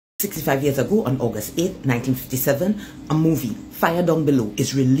65 years ago, on August 8, 1957, a movie, Fire Down Below,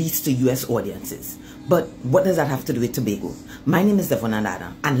 is released to US audiences. But what does that have to do with Tobago? My name is Devonne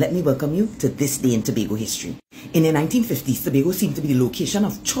Adanna, and let me welcome you to This Day in Tobago History. In the 1950s, Tobago seemed to be the location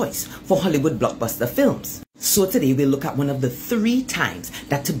of choice for Hollywood blockbuster films. So today we'll look at one of the 3 times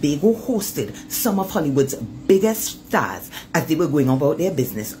that Tobago hosted some of Hollywood's biggest stars as they were going about their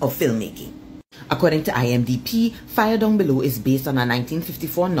business of filmmaking. According to IMDb, Fire Down Below is based on a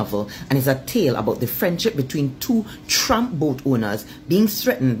 1954 novel and is a tale about the friendship between 2 tramp boat owners being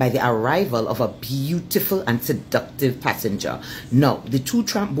threatened by the arrival of a beautiful and seductive passenger. Now, the 2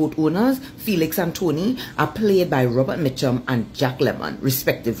 tramp boat owners, Felix and Tony, are played by Robert Mitchum and Jack Lemmon,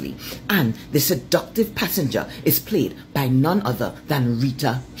 respectively. And the seductive passenger is played by none other than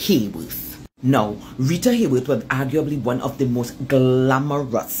Rita Hayworth. Now, Rita Hayworth was arguably one of the most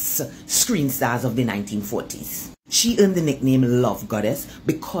glamorous screen stars of the 1940s. She earned the nickname Love Goddess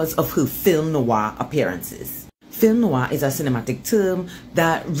because of her film noir appearances. Film noir is a cinematic term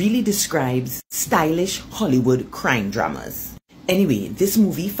that really describes stylish Hollywood crime dramas. Anyway, this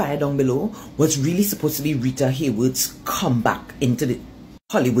movie, Fire Down Below, was really supposed to be Rita Hayworth's comeback into the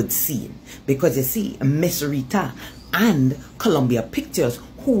Hollywood scene. Because you see, Miss Rita and Columbia Pictures,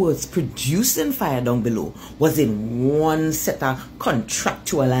 who was producing Fire Down Below, was in one set of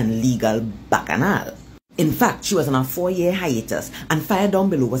contractual and legal bacchanal. In fact, she was on a 4-year hiatus, and Fire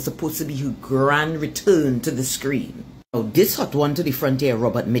Down Below was supposed to be her grand return to the screen. Now, this hot one to the frontier,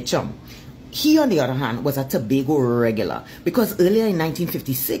 Robert Mitchum. He, on the other hand, was a Tobago regular because earlier in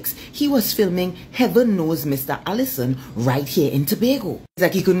 1956, he was filming Heaven Knows Mr. Allison right here in Tobago. It's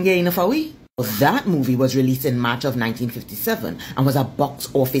like he couldn't get enough away. That movie was released in March of 1957 and was a box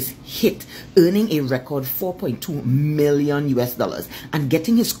office hit, earning a record $4.2 million and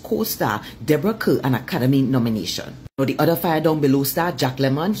getting his co-star Deborah Kerr an Academy nomination. Now, the other Fire Down Below star, Jack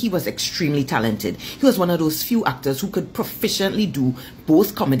Lemmon, he was extremely talented. He was one of those few actors who could proficiently do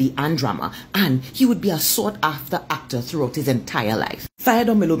both comedy and drama, and he would be a sought-after actor throughout his entire life. Fire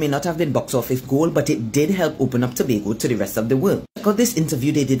Down Below may not have been box office gold, but it did help open up Tobago to the rest of the world. Check out this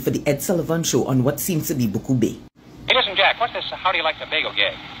interview they did for the Ed Sulluvan show on what seems to be Buku Bay. Hey, listen, Jack, what's this how do you like Tobago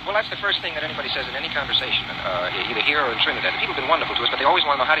gag? Well, that's the first thing that anybody says in any conversation, either here or in Trinidad. The people have been wonderful to us, but they always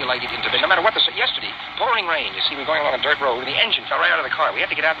want to know how do you like it in Tobago. No matter what yesterday, pouring rain, you see, we were going along a dirt road, and the engine fell right out of the car. We had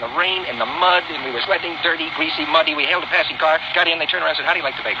to get out in the rain, in the mud, and we were sweating, dirty, greasy, muddy. We hailed a passing car, got in, they turned around and said, how do you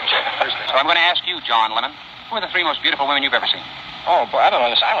like Tobago, Jack? First thing. So I'm going to ask you, John Lemmon, who are the 3 most beautiful women you've ever seen? Oh, boy, I've been on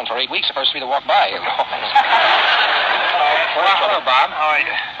this island for 8 weeks. The first 3 to walk by. Hello, Bob. How are you?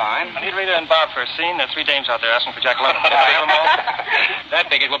 Fine. I need Rita and Bob for a scene. There are 3 dames out there asking for Jack Lemmon.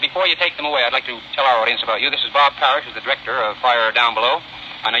 That figured. Well, before you take them away, I'd like to tell our audience about you. This is Bob Parrish, who's the director of Fire Down Below.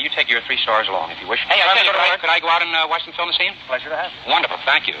 Now, you take your 3 stars along, if you wish. Hey, I tell you, could I go out and watch them film the scene? Pleasure to have you. Wonderful.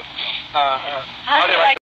 Thank you. How do you like